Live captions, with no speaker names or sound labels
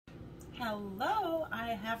Hello, I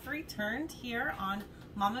have returned here on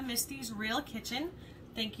Mama Misty's Real Kitchen.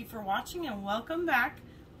 Thank you for watching and welcome back.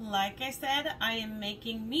 Like I said, I am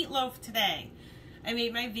making meatloaf today. I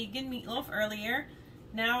made my vegan meatloaf earlier.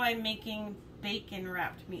 Now I'm making bacon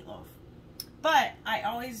wrapped meatloaf. But I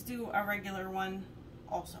always do a regular one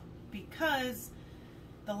also because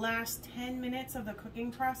the last 10 minutes of the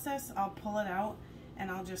cooking process, I'll pull it out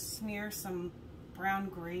and I'll just smear some brown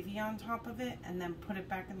gravy on top of it and then put it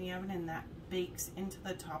back in the oven, and that bakes into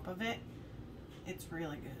the top of it. It's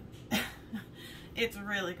really good. It's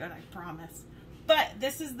really good, I promise. But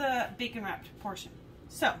this is the bacon wrapped portion.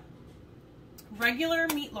 So, regular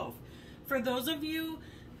meatloaf. For those of you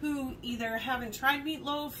who either haven't tried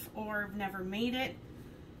meatloaf or have never made it,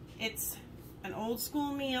 it's an old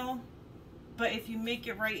school meal, but if you make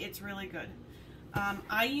it right, it's really good.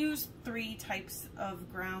 I use 3 types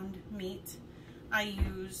of ground meat. I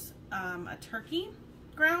use a turkey,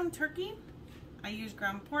 ground turkey. I use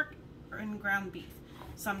ground pork and ground beef.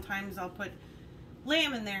 Sometimes I'll put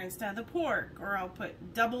lamb in there instead of the pork, or I'll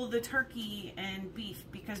put double the turkey and beef,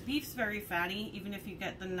 because beef's very fatty. Even if you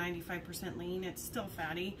get the 95% lean, it's still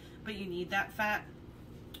fatty, but you need that fat.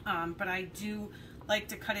 But I do like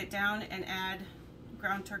to cut it down and add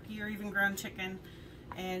ground turkey or even ground chicken,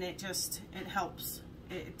 and it helps.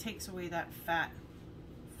 It takes away that fat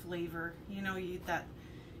flavor, you know,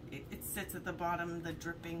 it sits at the bottom, the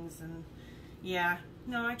drippings, and yeah,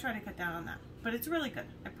 no, I try to cut down on that, but it's really good,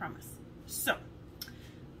 I promise. So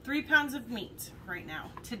 3 pounds of meat right now.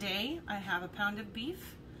 Today I have a pound of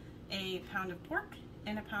beef, a pound of pork,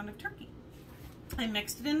 and a pound of turkey. I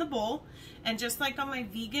mixed it in the bowl, and just like on my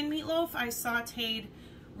vegan meatloaf, I sauteed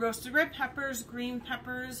roasted red peppers, green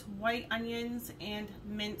peppers, white onions, and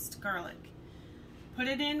minced garlic. Put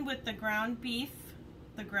it in with the ground beef,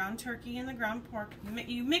 the ground turkey, and the ground pork.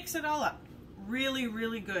 You mix it all up really,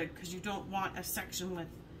 really good, because you don't want a section with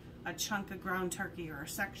a chunk of ground turkey or a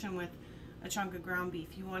section with a chunk of ground beef.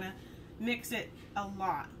 You want to mix it a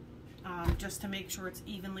lot, just to make sure it's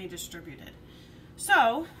evenly distributed.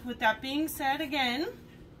 So with that being said, again,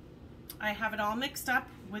 I have it all mixed up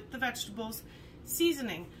with the vegetables.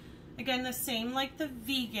 Seasoning, again, the same like the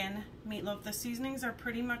vegan meatloaf. The seasonings are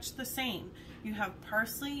pretty much the same. You have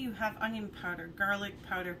parsley, you have onion powder, garlic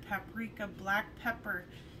powder, paprika, black pepper.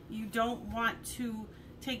 You don't want to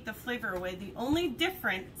take the flavor away. The only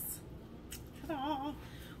difference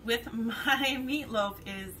with my meatloaf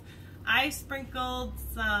is I sprinkled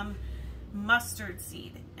some mustard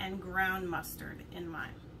seed and ground mustard in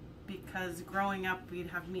mine, because growing up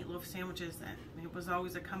we'd have meatloaf sandwiches and it was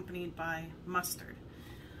always accompanied by mustard.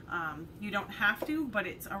 You don't have to, but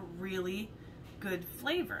it's a really good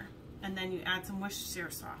flavor. And then you add some Worcestershire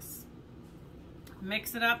sauce.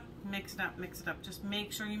 Mix it up, mix it up, mix it up. Just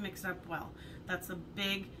make sure you mix it up well. That's a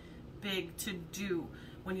big, big to-do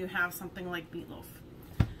when you have something like meatloaf.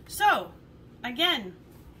 So, again,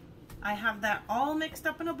 I have that all mixed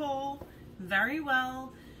up in a bowl very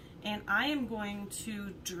well, and I am going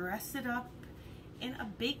to dress it up in a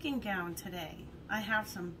bacon gown today. I have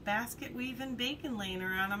some basket weaving bacon laying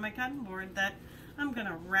around on my cutting board that I'm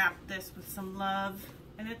gonna wrap this with some love,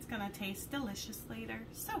 and it's gonna taste delicious later.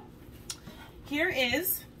 So here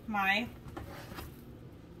is my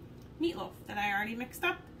meatloaf that I already mixed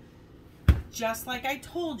up, just like I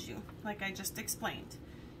told you, like I just explained.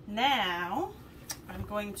 Now I'm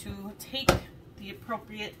going to take the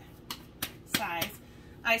appropriate size.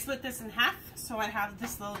 I split this in half, so I have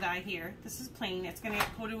this little guy here. This is plain. It's gonna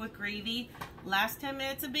get coated with gravy. Last 10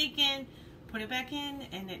 minutes of bacon, put it back in,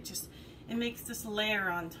 and it makes this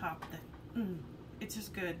layer on top that it's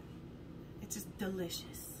just good. It's just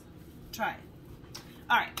delicious. Try it.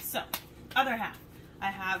 All right, so other half.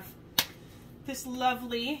 I have this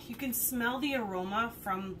lovely, you can smell the aroma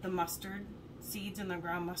from the mustard seeds and the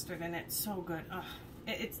ground mustard, and it's so good.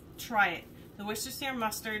 Try it. The Worcestershire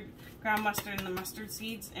mustard, ground mustard, and the mustard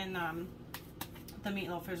seeds, and the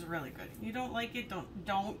meatloaf is really good. You don't like it,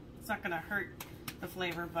 don't. It's not gonna hurt the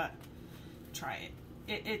flavor, but try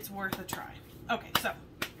it. It's worth a try. Okay, so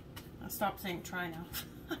I'll stop saying try now.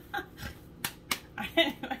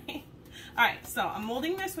 Anyway, all right. So I'm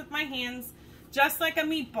molding this with my hands, just like a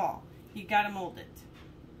meatball. You gotta mold it.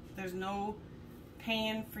 There's no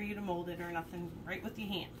pan for you to mold it or nothing. Right with your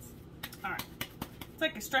hands. All right. It's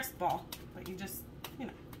like a stress ball, but you just, you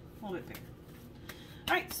know, a little bit bigger.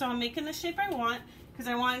 All right, so I'm making the shape I want because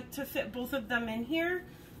I want to fit both of them in here.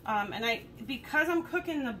 Because I'm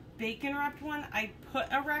cooking the bacon wrapped one, I put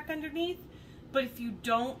a rack underneath. But if you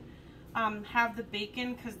don't have the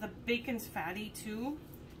bacon, because the bacon's fatty too,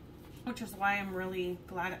 which is why I'm really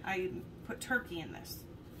glad I put turkey in this.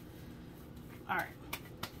 All right.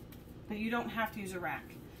 but you don't have to use a rack.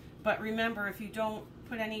 But remember, if you don't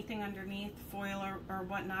put anything underneath, foil or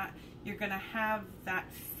whatnot, you're gonna have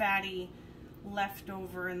that fatty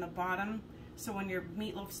leftover in the bottom. So when your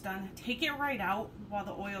meatloaf's done, take it right out while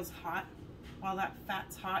the oil's hot, while that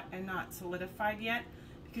fat's hot and not solidified yet,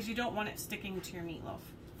 because you don't want it sticking to your meatloaf.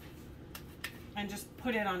 And just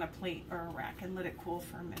put it on a plate or a rack and let it cool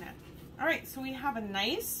for a minute. All right, so we have a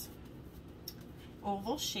nice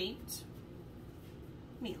oval shaped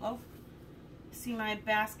meatloaf. See my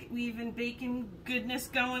basket weaving bacon goodness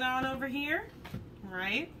going on over here,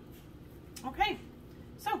 right? Okay,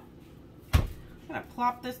 so I'm gonna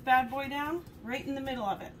plop this bad boy down right in the middle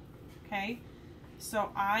of it, okay?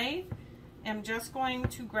 So I am just going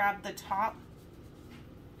to grab the top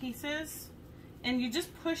pieces, and you just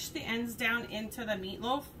push the ends down into the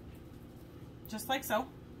meatloaf, just like so.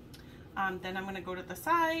 Then I'm gonna go to the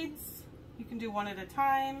sides. You can do one at a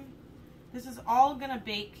time. This is all gonna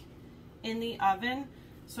bake in the oven,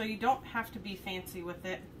 so you don't have to be fancy with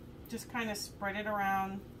it. Just kind of spread it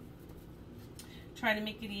around. Try to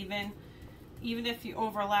make it even. Even if you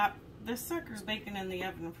overlap, this sucker's baking in the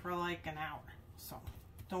oven for like an hour, so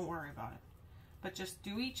don't worry about it. But just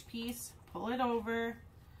do each piece, pull it over,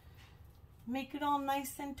 make it all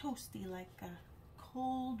nice and toasty like a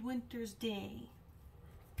cold winter's day.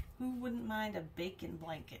 Who wouldn't mind a bacon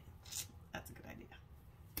blanket? That's a good idea.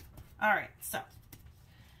 All right, so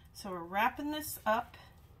we're wrapping this up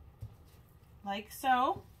like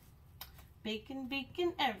so. Bacon,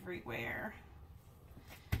 bacon everywhere.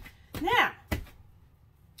 Now,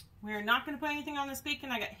 we're not going to put anything on this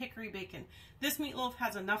bacon. I got hickory bacon. This meatloaf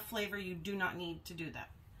has enough flavor. You do not need to do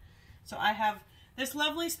that. So I have this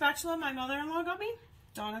lovely spatula my mother-in-law got me.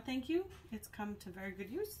 Donna, thank you. It's come to very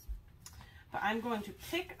good use. But I'm going to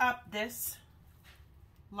pick up this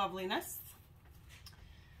loveliness,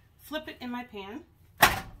 flip it in my pan,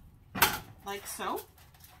 like so.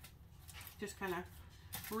 Just kind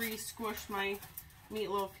of re-squish my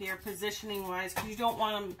meatloaf here, positioning wise, because you don't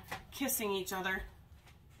want them kissing each other.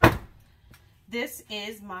 This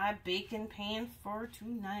is my bacon pan for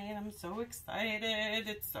tonight. I'm so excited.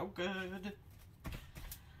 It's so good.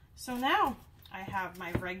 So now I have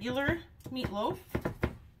my regular meatloaf,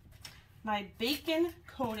 my bacon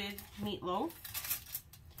coated meatloaf,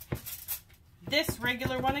 this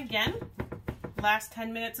regular one again. Last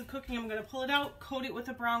 10 minutes of cooking, I'm going to pull it out, coat it with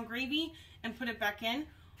a brown gravy, and put it back in.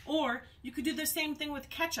 Or you could do the same thing with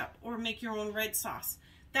ketchup or make your own red sauce.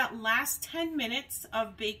 That last 10 minutes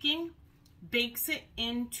of baking bakes it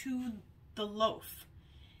into the loaf.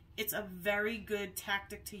 It's a very good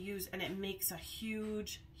tactic to use, and it makes a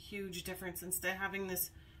huge, huge difference. Instead of having this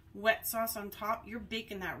wet sauce on top, you're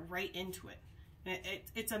baking that right into it.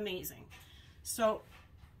 It's amazing. So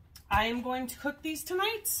I am going to cook these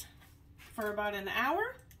tonight for about an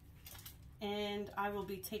hour, and I will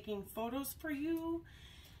be taking photos for you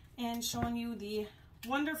and showing you the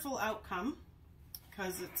wonderful outcome,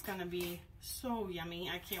 because it's going to be so yummy.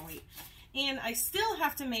 I can't wait. And I still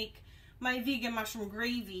have to make my vegan mushroom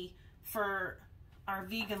gravy for our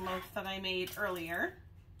vegan loaf that I made earlier.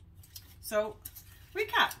 So,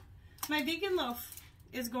 recap. My vegan loaf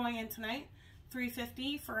is going in tonight,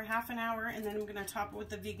 $3.50 for a half an hour, and then I'm going to top it with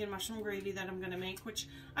the vegan mushroom gravy that I'm going to make, which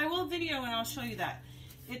I will video and I'll show you that.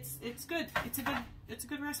 It's good. It's a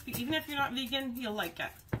good recipe. Even if you're not vegan, you'll like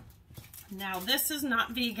it. Now, this is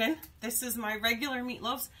not vegan. This is my regular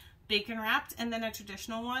meatloaves, bacon wrapped, and then a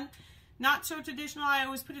traditional one. Not so traditional. I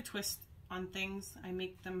always put a twist on things. I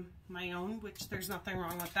make them my own, which there's nothing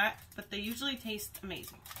wrong with that, but they usually taste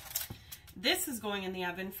amazing. This is going in the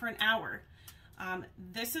oven for an hour.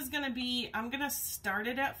 This is going to be, I'm going to start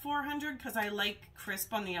it at 400 because I like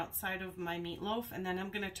crisp on the outside of my meatloaf, and then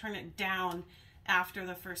I'm going to turn it down after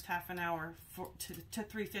the first half an hour to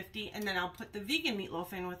 350, and then I'll put the vegan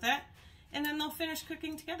meatloaf in with it, and then they'll finish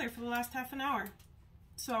cooking together for the last half an hour.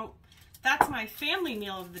 So that's my family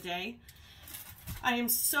meal of the day. I am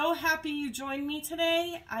so happy you joined me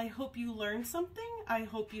today. I hope you learned something. I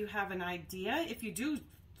hope you have an idea. If you do,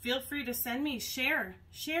 feel free to send me, share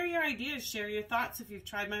your ideas, share your thoughts. If you've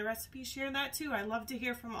tried my recipe, share that too. I love to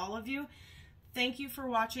hear from all of you. Thank you for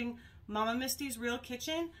watching Mama Misty's Real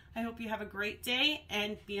Kitchen. I hope you have a great day,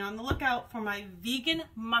 and be on the lookout for my vegan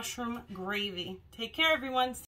mushroom gravy. Take care, everyone.